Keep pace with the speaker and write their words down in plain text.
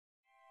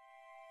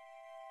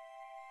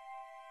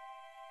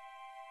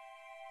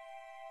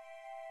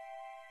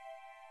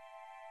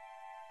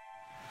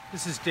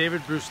This is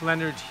David Bruce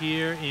Leonard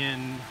here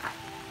in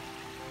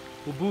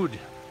Ubud,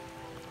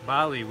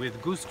 Bali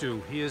with Gustu.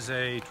 He is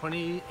a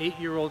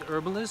 28-year-old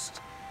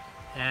herbalist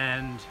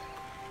and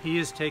he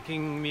is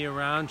taking me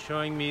around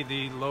showing me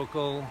the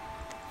local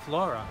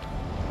flora.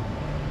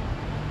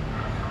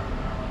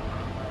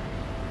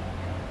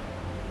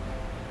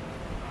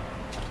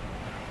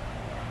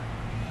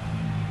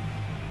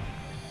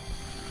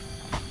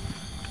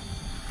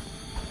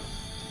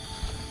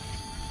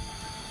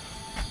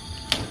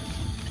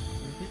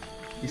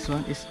 This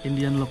one is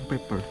Indian long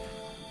pepper.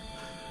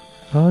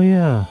 Oh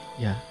yeah.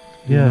 Yeah.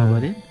 Yeah. You know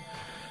about it?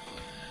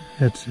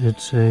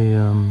 It's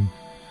a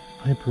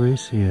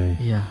Hyperaceae.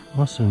 Yeah.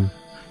 Awesome.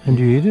 And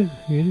do you eat it?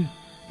 You eat it?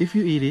 If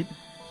you eat it,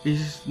 this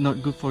is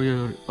not good for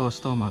your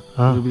stomach.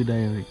 Ah. It will be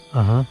diarrhea.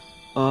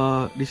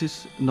 This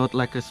is not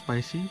like a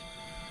spicy.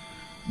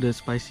 The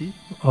spicy.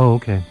 Oh,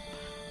 okay.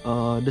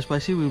 The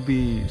spicy will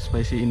be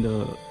spicy in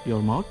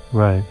your mouth.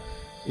 Right.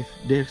 If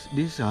there's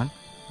this one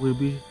will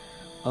be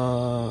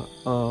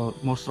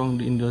more strong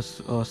in the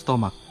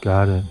stomach.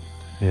 Got it.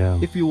 Yeah.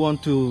 If you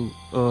want to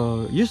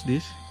use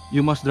this,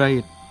 you must dry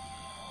it.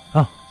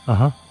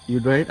 Oh. You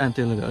dry it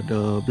until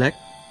the black,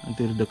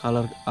 until the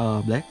color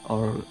black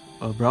or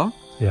brown.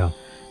 Yeah.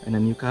 And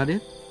then you cut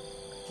it.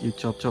 You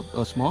chop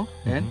small.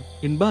 And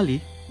in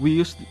Bali, we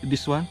use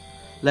this one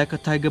like a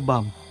tiger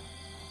balm.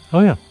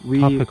 Oh yeah.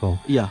 Topical.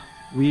 Yeah.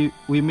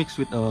 We mix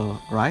with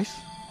rice,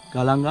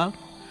 galangal,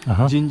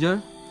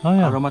 ginger,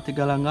 aromatic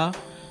galangal,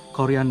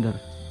 coriander.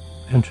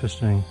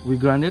 Interesting. We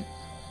grind it,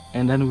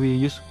 and then we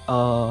use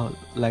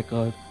like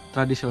a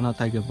traditional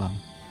tiger balm.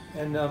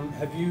 And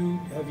have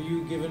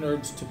you given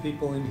herbs to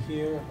people in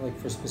here, like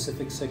for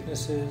specific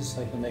sicknesses,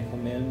 like when they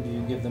come in? Do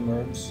you give them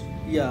herbs?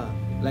 Yeah,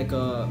 like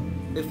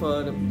if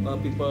the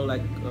people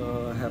like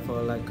have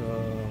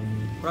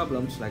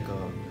problems, like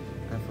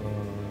have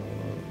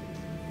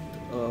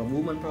a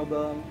woman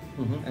problem,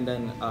 and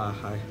then I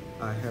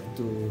have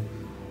to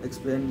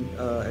explain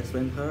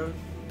her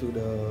to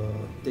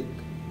take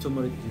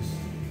turmeric juice,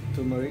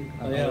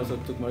 and also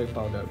turmeric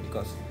powder,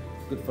 because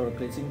it's good for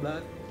cleansing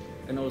blood,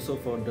 and also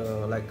for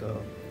the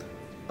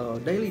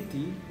daily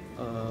tea.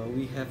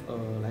 We have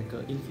like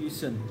a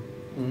infusion.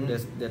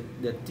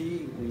 That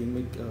tea we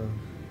make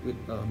with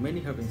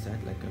many herbs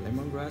inside, like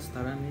lemongrass,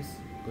 taranis,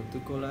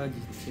 gotukola,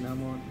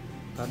 cinnamon,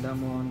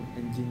 cardamom,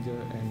 and ginger,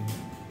 and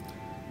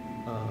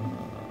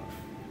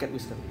cat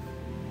whisker leaf.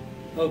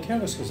 Oh,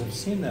 cat whiskers! I've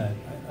seen that.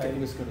 Cat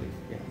whisker leaf.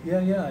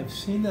 Yeah. I've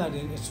seen that.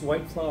 It's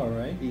white flower,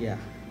 right? Yeah.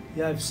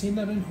 Yeah, I've seen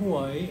that in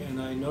Hawaii,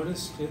 and I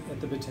noticed it at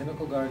the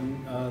botanical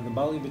garden, the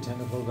Bali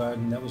Botanical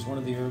Garden. That was one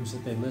of the herbs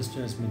that they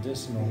listed as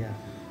medicinal. Yeah.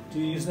 Do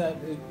you use that?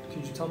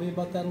 Could you tell me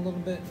about that a little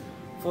bit?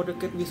 For the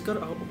cat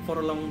whisker, for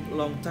a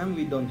long time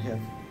we don't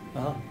have.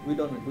 We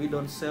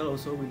don't sell.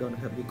 Also, we don't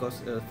have,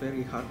 because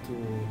very hard to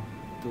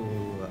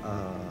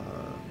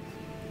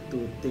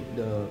take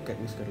the cat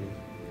whisker leaf.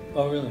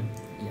 Oh really?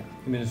 Yeah.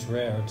 I mean, it's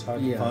rare. It's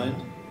hard to find.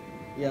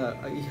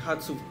 Yeah, it's hard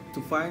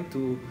to find,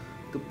 to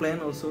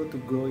plant, also to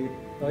grow it.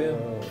 Oh yeah.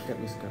 Cat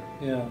whisker.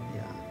 Yeah.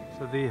 Yeah.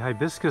 So the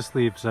hibiscus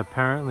leaves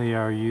apparently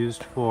are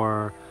used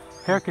for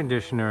hair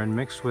conditioner and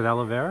mixed with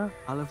aloe vera?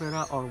 Aloe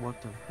vera or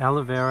water.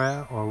 Aloe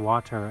vera or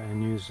water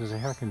and used as a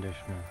hair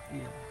conditioner.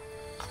 Yeah.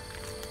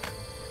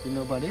 You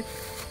know about it?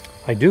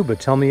 I do, but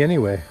tell me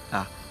anyway.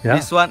 Yeah?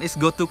 This one is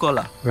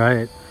gotukola.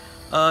 Right.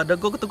 The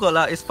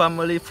gotukola is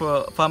family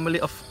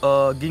of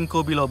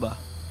ginkgo biloba.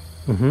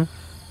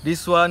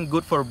 This one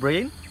good for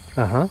brain,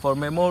 for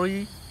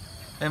memory,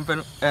 and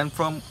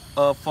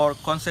for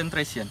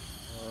concentration.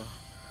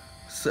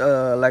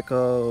 Like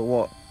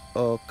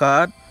a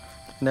curd,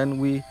 then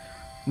we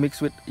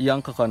mix with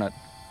young coconut.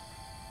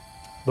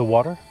 The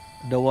water?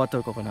 The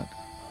water coconut.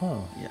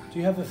 Huh. Yeah. Do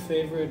you have a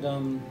favorite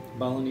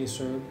Balinese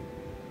herb?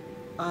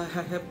 I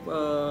have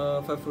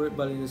favorite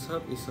Balinese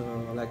herb is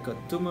like a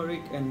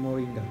turmeric and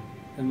moringa.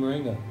 And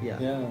moringa?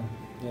 Yeah.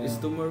 This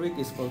turmeric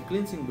is for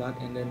cleansing blood,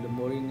 and then the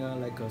moringa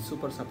like a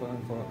super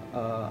supplement for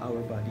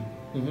our body.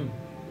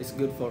 It's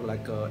good for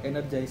like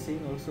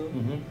energizing also,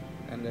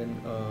 and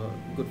then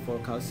good for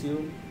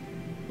calcium,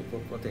 good for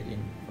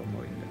protein for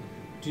moringa.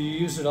 Do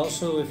you use it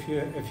also if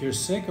you're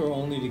sick, or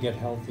only to get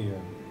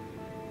healthier?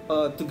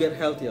 To get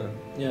healthier.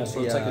 Yeah,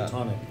 so it's like a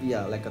tonic.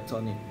 Yeah, like a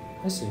tonic.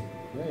 I see.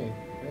 Great.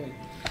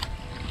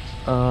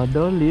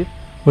 The leaf.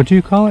 What do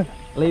you call it?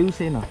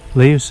 Leucena.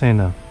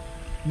 Leucena.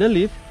 The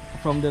leaf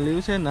from the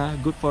leucena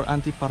good for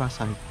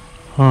anti-parasite.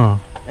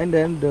 And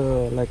then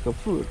the like a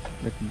fruit,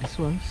 like this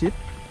one, seed.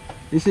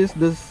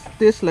 This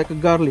tastes like a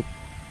garlic.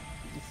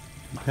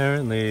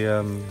 Apparently,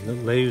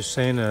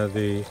 Leucena,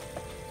 the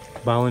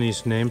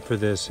Balinese name for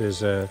this,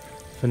 is a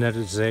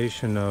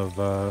phoneticization of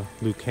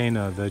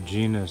Leucena, the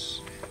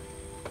genus.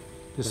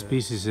 The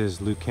species is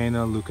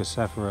Leucena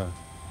leucocephora,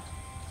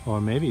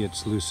 or maybe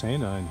it's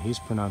Leucena, and he's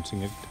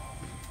pronouncing it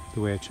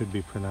the way it should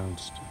be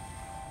pronounced.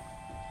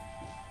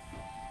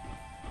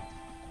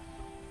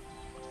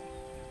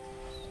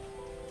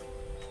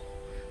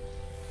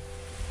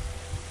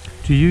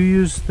 Do you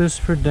use this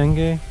for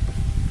dengue?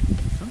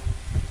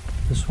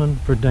 This one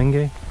for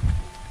dengue?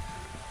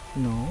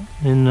 No.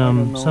 And I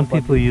don't know some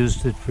about people it.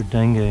 used it for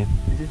dengue.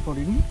 Is it for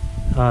me?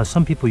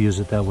 Some people use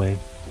it that way.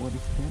 What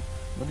is that?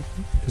 What is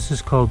this? This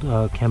is called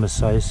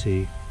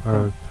kamisaisi,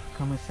 or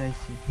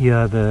Kamisaisi.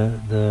 yeah,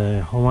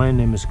 the Hawaiian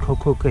name is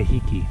koko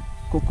kahiki.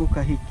 Koko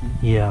kahiki.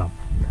 Yeah.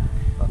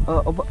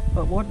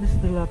 What is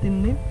the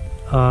Latin name?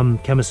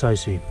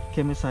 Kamisaisi.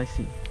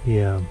 Kamisaisi.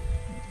 Yeah.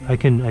 I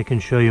can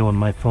show you on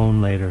my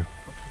phone later.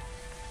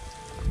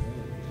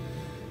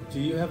 Do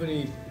you have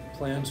any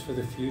plans for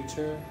the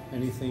future?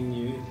 Anything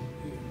you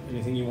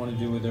want to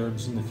do with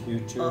herbs in the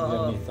future? Do you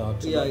have any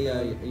thoughts about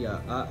that? Yeah.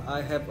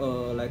 I have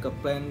like a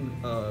plan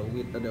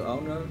with the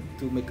owner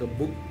to make a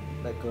book,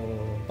 like a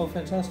Oh,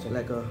 fantastic!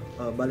 like a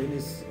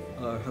Balinese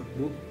herb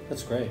book.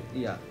 That's great.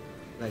 Yeah,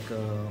 like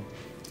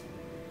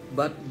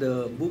but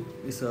the book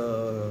is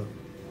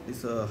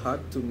hard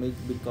to make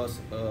because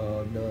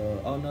the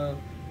owner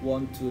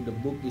want to the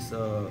book is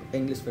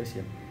English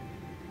version.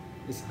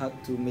 It's hard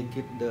to make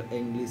it the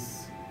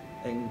English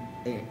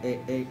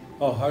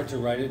Oh, hard to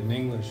write it in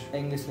English.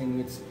 English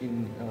language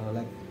in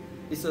like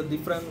it's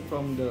different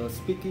from the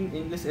speaking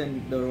English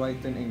and the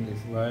written English.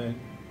 Right.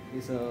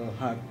 It's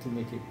hard to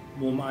make it.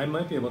 Well, I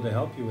might be able to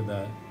help you with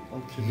that.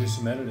 To do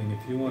some editing.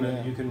 If you want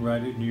to, you can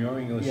write it in your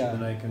English,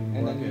 and I can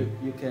and work then it.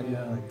 you can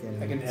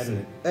I can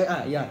edit it.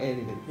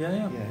 Edit it.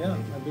 Yeah.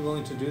 I'd be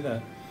willing to do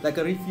that. Like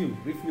a reviewer.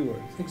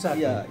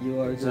 Exactly. Yeah,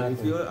 you are Exactly.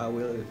 the reviewer. I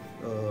will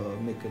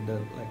make it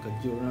like a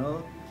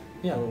journal.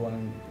 Yeah. Or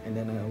one, and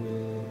then I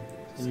will.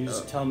 And you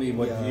just tell me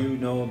what you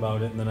know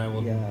about it, and then I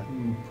will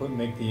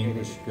make the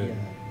English good.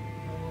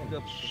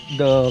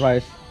 The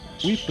rice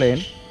we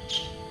plant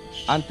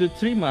until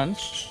 3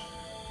 months.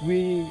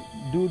 We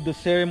do the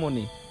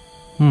ceremony.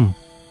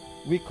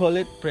 We call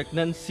it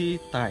pregnancy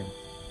time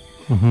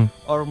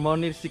or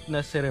morning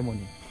sickness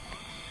ceremony.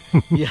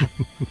 Yeah,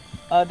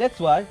 that's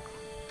why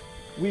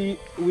we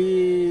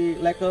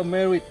like a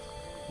married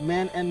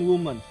man and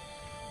woman.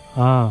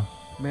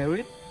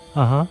 Married.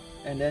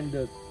 And then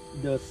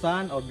the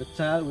son or the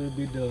child will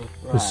be the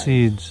rice. The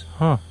seeds.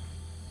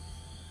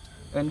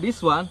 And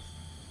this one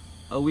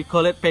we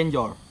call it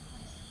penjor.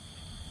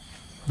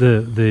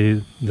 Yeah.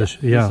 This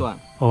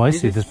one. Oh, I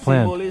see this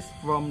plant. Symbol is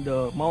from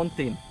the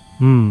mountain.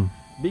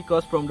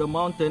 Because from the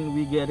mountain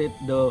we get it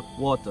the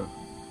water.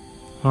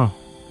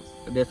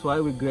 That's why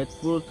we're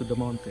grateful to the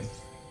mountain.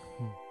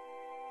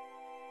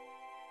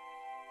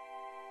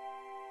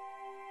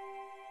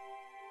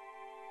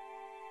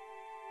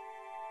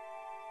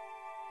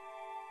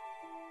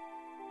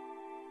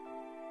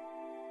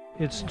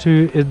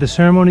 The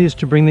ceremony is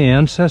to bring the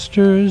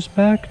ancestors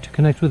back, to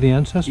connect with the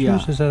ancestors.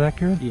 Yeah. Is that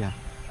accurate? Yeah.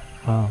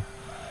 Wow.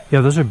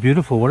 Yeah, those are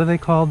beautiful. What are they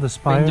called? The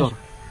spires? Penjor.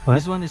 What?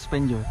 This one is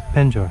penjor.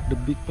 Penjor. The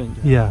big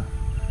penjor. Yeah.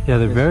 Yeah,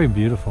 they're very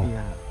beautiful.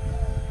 Yeah.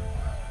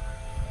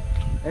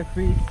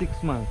 Every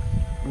 6 months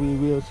we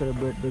will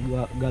celebrate the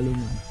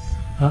Galungan.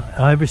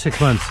 Every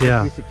 6 months, yeah.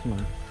 Every 6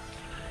 months.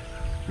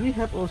 We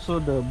have also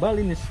the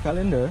Balinese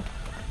calendar.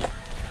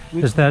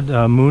 Is that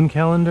moon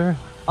calendar?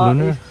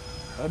 Lunar?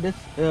 That's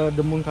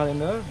the moon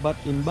calendar, but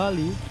in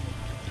Bali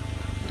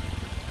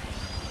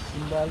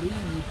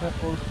we have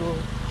also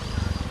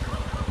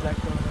like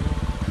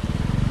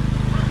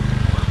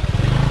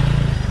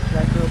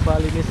a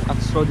Balinese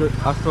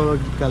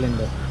astrology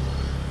calendar.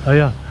 Oh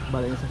yeah.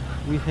 Balinese.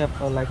 We have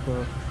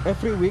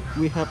every week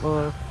we have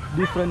a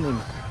different name.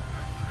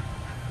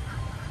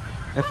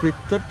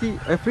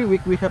 Every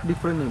week we have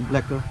different name.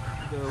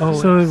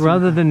 So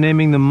rather than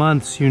naming the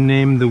months, you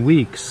name the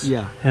weeks.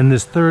 Yeah. And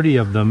there's 30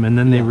 of them, and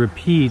then they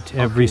repeat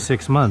every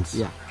 6 months.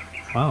 Yeah.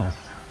 Wow.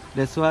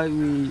 That's why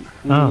we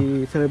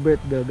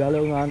celebrate the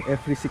Galungan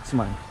every 6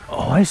 months.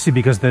 Oh, I see.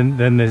 Because then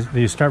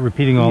they start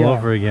repeating all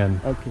over again.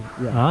 Okay.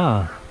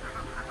 Yeah.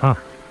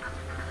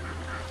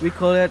 We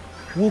call it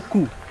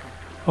wuku.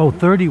 Oh,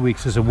 30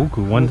 weeks is a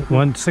wuku.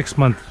 One 6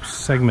 month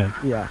segment.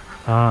 Yeah.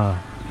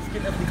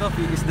 Skin of the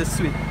coffee is the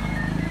sweet,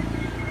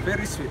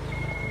 very sweet.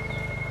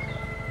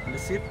 And the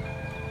seed,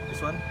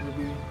 this one will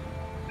be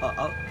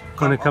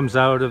when it comes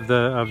out of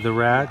the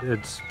rat,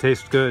 it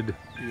tastes good.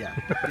 Yeah,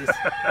 this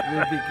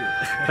will be good.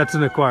 That's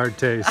an acquired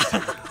taste.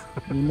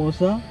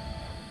 Mimosa,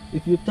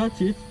 if you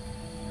touch it,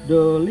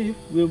 the leaf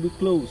will be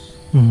closed.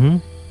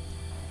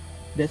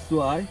 That's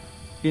why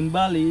in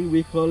Bali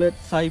we call it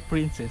Shy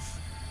Princess.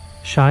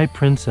 Shy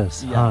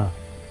Princess. Yeah.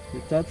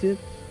 You touch it,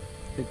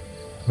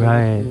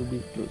 right. Will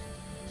be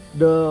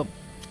closed.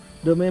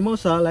 The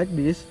mimosa like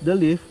this, the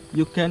leaf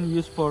you can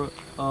use for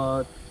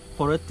a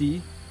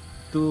tea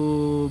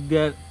to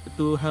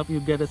help you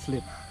get a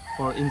sleep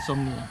for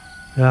insomnia.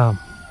 Yeah.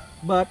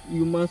 But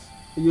you must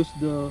use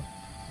the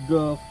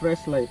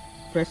fresh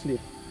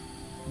leaf,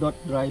 not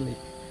dry leaf.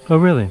 Oh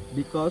really?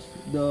 Because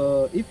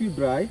if you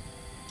dry,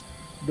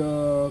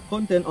 the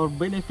content or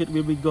benefit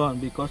will be gone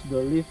because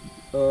the leaf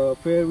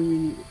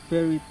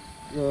very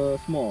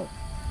small.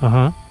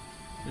 The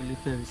leaf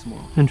very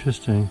small.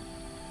 Interesting.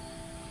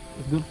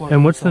 It's good for.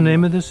 And what's the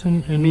name of this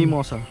in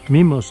Mimosa?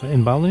 Mimosa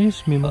in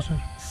Balinese?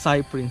 Mimosa.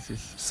 Shy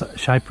Princess.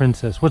 Shy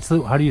Princess.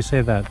 How do you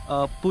say that?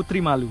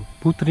 Putri Malu.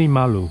 Putri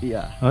Malu.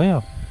 Yeah. Oh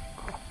yeah.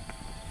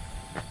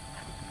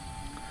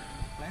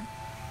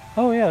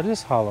 Oh yeah, it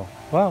is hollow.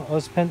 Wow, oh,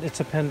 it's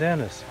a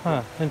pandanus.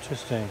 Huh,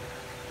 interesting.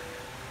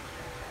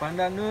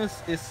 Pandanus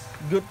is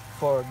good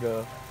for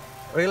the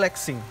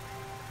relaxing.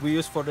 We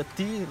use for the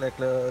tea, like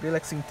the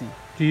relaxing tea.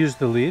 Do you use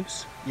the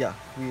leaves? Yeah,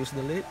 we use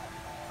the leaf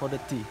for the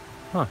tea.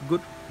 Huh.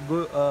 Good,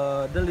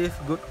 the leaf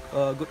good,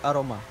 good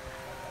aroma.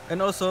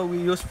 And also we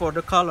use for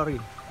the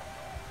coloring,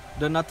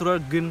 the natural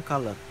green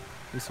color.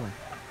 This one.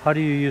 How do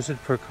you use it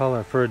for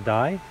color? For a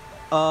dye?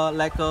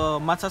 Like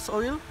massage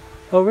oil.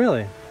 Oh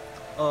really?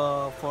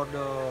 For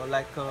the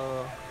like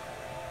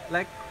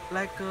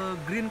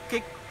green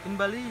cake in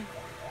Bali.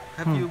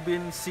 Have you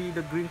been see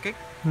the green cake?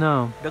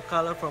 No. The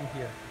color from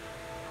here.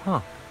 Huh.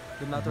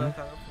 The natural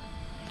color.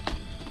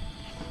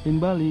 In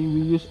Bali,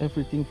 we use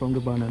everything from the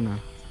banana.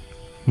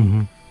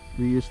 Mm-hmm.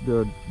 We use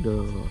the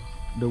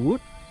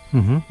wood.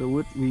 Mm-hmm. The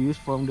wood we use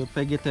from the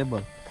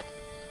vegetable.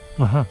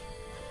 Uh-huh.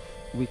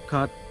 We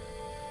cut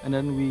and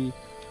then we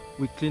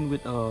clean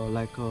with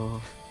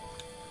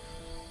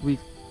we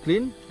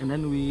clean and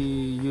then we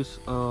use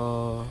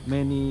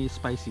many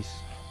spices.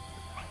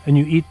 And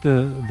you eat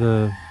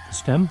the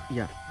stem?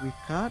 Yeah, we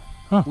cut.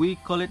 Huh. We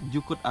call it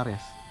jukut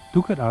ares.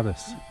 Dukat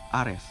ares.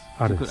 Ares.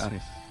 Ares. Jukut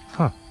ares.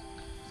 Huh.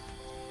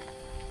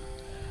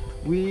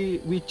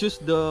 We choose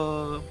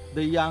the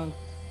young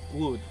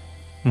wood,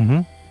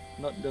 Mm-hmm.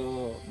 not the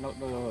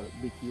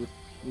big wood.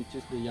 We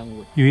choose the young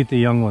wood. You eat the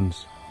young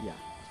ones? Yeah.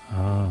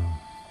 Ah.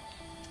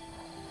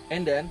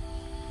 And then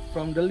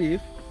from the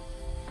leaf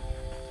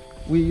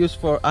we use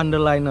for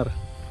underliner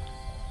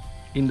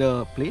in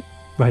the plate.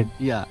 Right.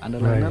 Yeah,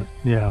 underliner.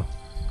 Right. Yeah.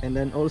 And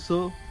then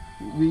also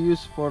we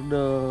use for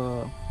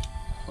the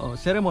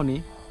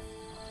ceremony,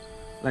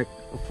 like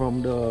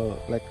from the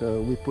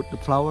we put the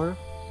flower.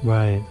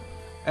 Right.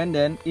 And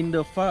then in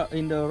the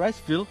rice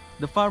field,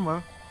 the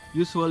farmer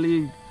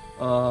usually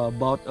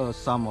bought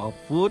some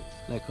food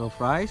like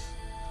rice,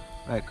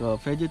 like a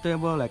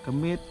vegetable, like a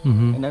meat,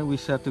 Mm-hmm. and then we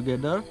share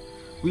together.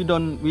 We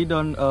don't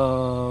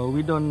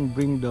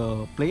bring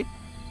the plate.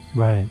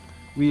 Right.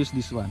 We use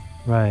this one,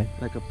 Right.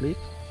 like a plate.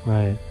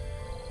 Right.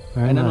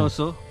 Very And then nice.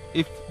 also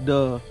if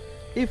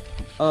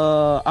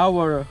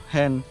our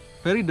hand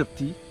very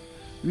dirty,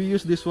 we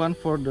use this one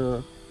for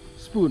the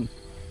spoon.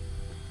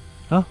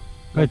 Oh,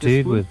 right, like to a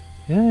eat spoon. with.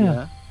 Yeah.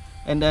 Yeah.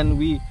 And then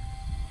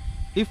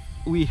if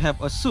we have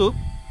a soup,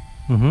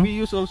 Mm-hmm. we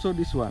use also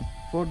this one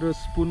for the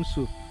spoon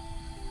soup.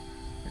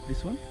 Like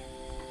this one.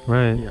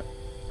 Right. Yeah.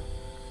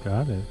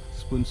 Got it.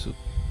 Spoon soup.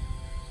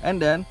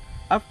 And then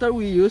after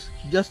we use,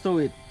 just throw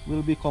it.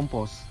 Will be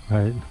compost.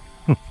 Right.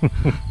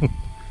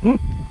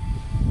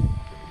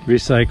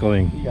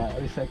 Recycling. Yeah,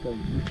 recycle.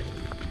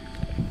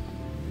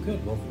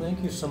 Good. Well,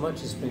 thank you so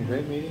much. It's been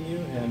great meeting you,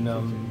 and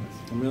I'm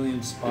really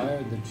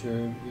inspired that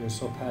you're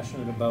so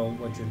passionate about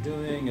what you're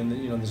doing, and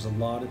that there's a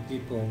lot of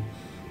people.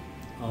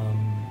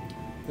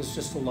 There's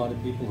just a lot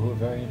of people who are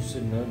very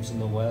interested in herbs in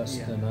the West,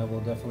 Yeah. and I will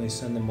definitely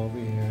send them over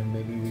here, and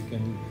maybe we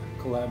can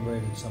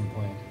collaborate at some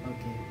point.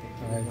 Okay. Thank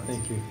you. All right.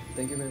 Thank you.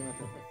 Thank you very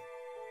much.